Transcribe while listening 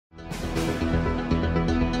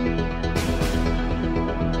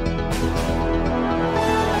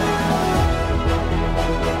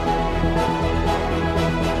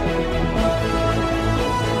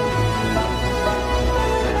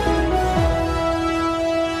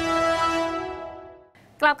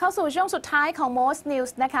กลับเข้าสู่ช่วงสุดท้ายของ Most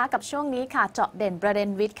News นะคะกับช่วงนี้ค่ะเจาะเด่นประเด็น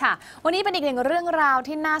วิทย์ค่ะวันนี้เป็นอีกหนึ่งเรื่องราว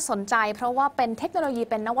ที่น่าสนใจเพราะว่าเป็นเทคโนโลยี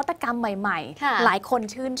เป็นนวัตกรรมใหม่ๆหลายคน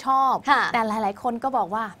ชื่นชอบแต่หลายๆคนก็บอก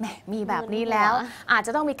ว่าแหมมีแบบนี้แล้วอาจจ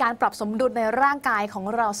ะต้องมีการปรับสมดุลในร่างกายของ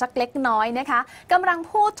เราสักเล็กน้อยนะคะกำลัง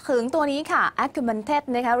พูดถึงตัวนี้ค่ะ Augmented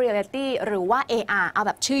นะคะ Reality หรือว่า AR เอาแ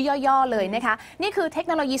บบชื่อย่อๆเลยนะคะนี่คือเทคโ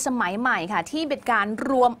นโลยีสมัยใหม่ค่ะที่เป็นการ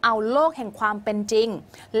รวมเอาโลกแห่งความเป็นจริง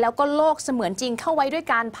แล้วก็โลกเสมือนจริงเข้าไว้ด้วย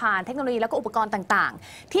การผ่านเทคโนโลยีและก็อุปกรณ์ต่าง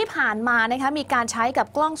ๆที่ผ่านมานะคะมีการใช้กับ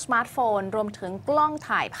กล้องสมาร์ทโฟนรวมถึงกล้อง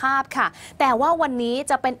ถ่ายภาพค่ะแต่ว่าวันนี้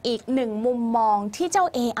จะเป็นอีกหนึ่งมุมมองที่เจ้า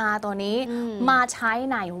AR ตัวนี้มาใช้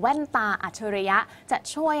ในแว่นตาอัจฉริยะจะ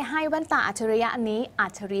ช่วยให้แว่นตาอัจฉริยะนี้อั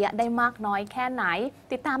จฉริยะได้มากน้อยแค่ไหน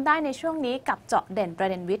ติดตามได้ในช่วงนี้กับเจาะเด่นประ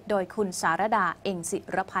เด็นวิทย์โดยคุณสารดาเอ็งศิ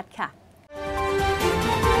รพัฒน์ค่ะ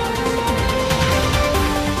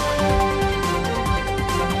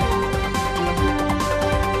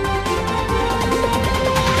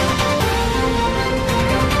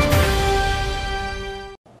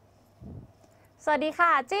สวัสดีค่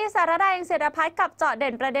ะจี้สารดาเอ็งศิรพัฒน์กับเจาะเ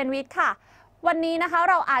ด่นประเด็นวิทย์ค่ะวันนี้นะคะ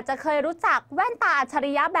เราอาจจะเคยรู้จักแว่นตาอัจฉ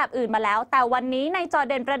ริยะแบบอื่นมาแล้วแต่วันนี้ในเจาะ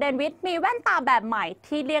เด่นประเด็นวิทย์มีแว่นตาแบบใหม่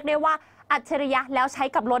ที่เรียกได้ว่าอัจฉริยะแล้วใช้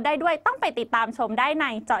กับรถได้ด้วยต้องไปติดตามชมได้ใน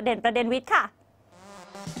เจาะเด่นประเด็นวิทย์ค่ะ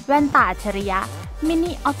แว่นตาอัจฉริยะ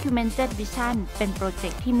Mini Augmented Vision เป็นโปรเจ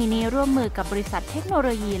กต์ที่มินิร่วมมือกับบริษัทเทคโนโล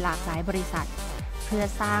ยีหลากหลายบริษัทเพื่อ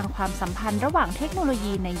สร้างความสัมพันธ์ระหว่างเทคโนโล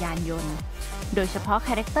ยีในยานยนต์โดยเฉพาะค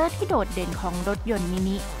าแรคเตอร์ที่โดดเด่นของรถยนต์มิ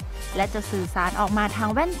นิและจะสื่อสารออกมาทาง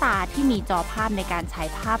แว่นตาที่มีจอภาพในการฉาย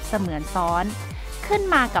ภาพเสมือนซ้อนขึ้น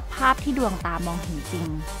มากับภาพที่ดวงตามองเห็นจริง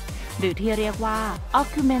หรือที่เรียกว่า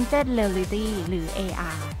Augmented Reality หรือ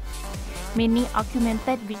AR Mini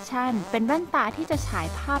Augmented Vision เป็นแว่นตาที่จะฉาย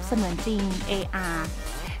ภาพเสมือนจริง AR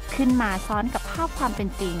ขึ้นมาซ้อนกับภาพความเป็น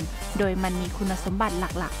จริงโดยมันมีคุณสมบัติ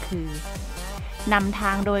หลักๆคือนำท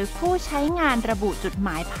างโดยผู้ใช้งานระบุจุดหม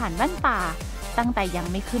ายผ่านแว่นตาตั้งแต่ยัง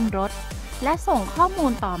ไม่ขึ้นรถและส่งข้อมู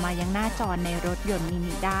ลต่อมายังหน้าจอในรถยนต์มิ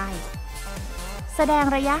นิได้แสดง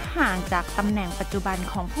ระยะห่างจากตำแหน่งปัจจุบัน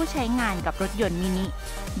ของผู้ใช้งานกับรถยนต์มินิ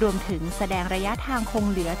รวมถึงแสดงระยะทางคง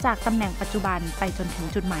เหลือจากตำแหน่งปัจจุบันไปจนถึง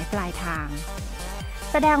จุดหมายปลายทาง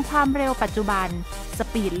แสดงความเร็วปัจจุบันส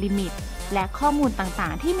ปีดลิมิตและข้อมูลต่า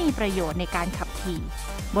งๆที่มีประโยชน์ในการขับขี่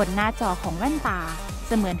บนหน้าจอของแว่นตาเ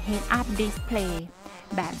สมือน Head-up Display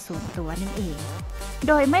แบบส่วนตัวนั่นเองโ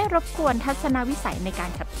ดยไม่รบกวนทัศนวิสัยในกา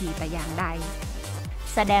รขับขี่แต่อย่างใด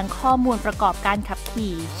แสดงข้อมูลประกอบการขับ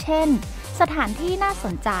ขี่เช่นสถานที่น่าส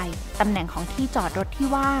นใจตำแหน่งของที่จอดรถที่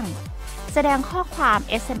ว่างแสดงข้อความ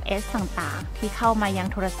SMS ต่างๆที่เข้ามายัง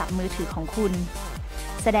โทรศัพท์มือถือของคุณ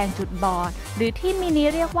แสดงจุดบอดหรือที่มินิ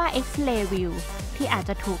เรียกว่า X-ray view ที่อาจ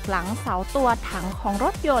จะถูกหลังเสาตัวถังของร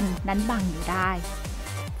ถยนต์นั้นบังอยู่ได้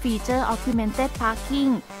ฟีเจอร์ Augmented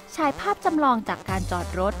Parking ฉายภาพจำลองจากการจอด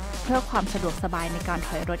รถเพื่อความสะดวกสบายในการถ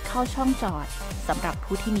อยรถเข้าช่องจอดสำหรับ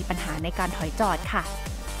ผู้ที่มีปัญหาในการถอยจอดค่ะ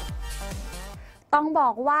ต้องบอ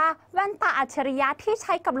กว่าแว่นตาอัจฉริยะที่ใ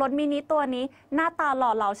ช้กับรถมินิตัวนี้หน้าตาหล่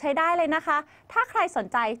อเหลาใช้ได้เลยนะคะถ้าใครสน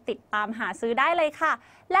ใจติดตามหาซื้อได้เลยค่ะ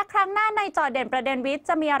และครั้งหน้าในเจาะเด่นประเด็นวิทย์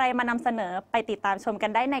จะมีอะไรมานำเสนอไปติดตามชมกั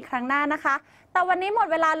นได้ในครั้งหน้านะคะแต่วันนี้หมด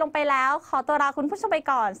เวลาลงไปแล้วขอตัวลาคุณผู้ชมไป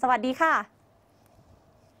ก่อนสวัสดีค่ะ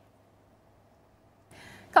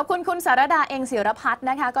ขอบคุณคุณสารดาเอ็งศิรพัฒน์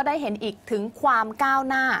นะคะก็ได้เห็นอีกถึงความก้าว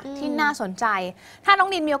หน้าที่น่าสนใจถ้าน้อง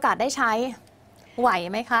นินมีโอกาสได้ใช้ไหว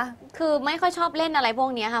ไหมคะคือไม่ค่อยชอบเล่นอะไรพวก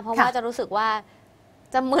นี้ค่ะเพราะว่าจะรู้สึกว่า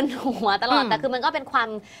จะมึนหัวตลอดแต่คือมันก็เป็นความ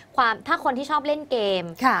ถ้าคนที่ชอบเล่นเกม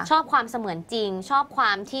ชอบความเสมือนจริงชอบคว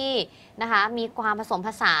ามที่นะคะมีความผสมผ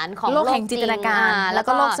สานของโลกแห่งจินตนาการแล้ว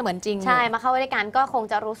ก็โลกเสมือนจริงใช่มาเข้าด้วยกันก็คง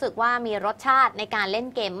จะรู้สึกว่ามีรสชาติในการเล่น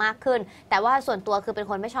เกมมากขึ้นแต่ว่าส่วนตัวคือเป็น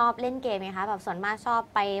คนไม่ชอบเล่นเกมไงคะแบบส่วนมากชอบ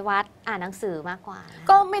ไปวัดอ่านหนังสือมากกว่า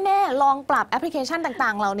ก็ไม่แน่ลองปรับแอปพลิเคชันต่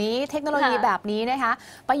างๆเหล่านี้เทคโนโลยีแบบนี้นะคะ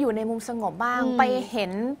ไปอยู่ในมุมสงบบ้างไปเห็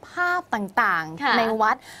นภาพต่างๆใน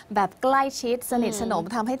วัดแบบใกล้ชิดสนิทสนม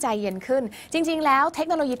ทำให้ใจเย็นขึ้นจริงๆแล้วเทค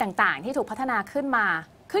โนโลยีต่างๆที่ถูกพัฒนาขึ้นมา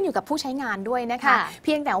ขึ้นอยู่กับผู้ใช้งานด้วยนะคะเ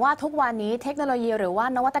พียงแต่ว่าทุกวันนี้เทคโนโลยีหรือว่า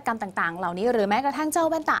นวัตกรรมต่างๆเหล่านี้หรือแม้กระทั่งเจ้า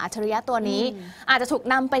แว่นตาอัจฉริยะตัวนี้อาจจะถูก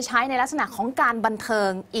นำไปใช้ในลักษณะของการบันเทิ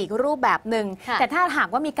งอีกรูปแบบหนึ่งแต่ถ้าหาก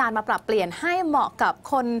ว่ามีการมาปรับเปลี่ยนให้เหมาะกับ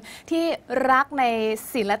คนที่รักใน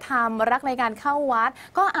ศีลธรรมรักในการเข้าวัด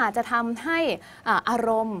ก็อาจจะทำให้อาร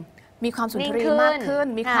มณ์ มีความสุนทรีย์มากขึ้น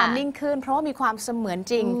มีความนิ่งขึ้นเพราะว่ามีความเสมือน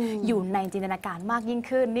จริงอยู่ในจินตนาการมากยิ่ง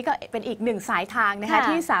ขึ้นนี่ก็เป็นอีกหนึ่งสายทางนะคะ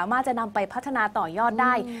ที่สามารถจะนำไปพัฒนาต่อยอดไ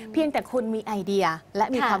ด้เพียงแต่คุณมีไอเดียและ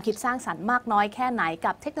มีความคิดสร้างสรรค์มากน้อยแค่ไหน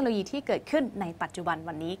กับเทคโนโลยีที่เกิดขึ้นในปัจจุบัน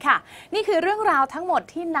วันนี้ค่ะนี่คือเรื่องราวทั้งหมด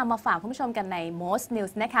ที่นำมาฝากคุณผู้ชมกันใน Most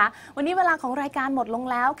News นะคะวันนี้เวลาของรายการหมดลง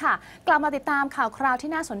แล้วค่ะกลับมาติดตามข่าวคราว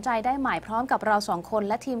ที่น่าสนใจได้ใหม่พร้อมกับเรา2 คน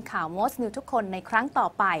และทีมข่าว Most News ทุกคนในครั้งต่อ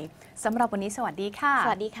ไปสำหรับวันนี้สวัสดีค่ะส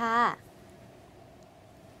วัสดีค่ะ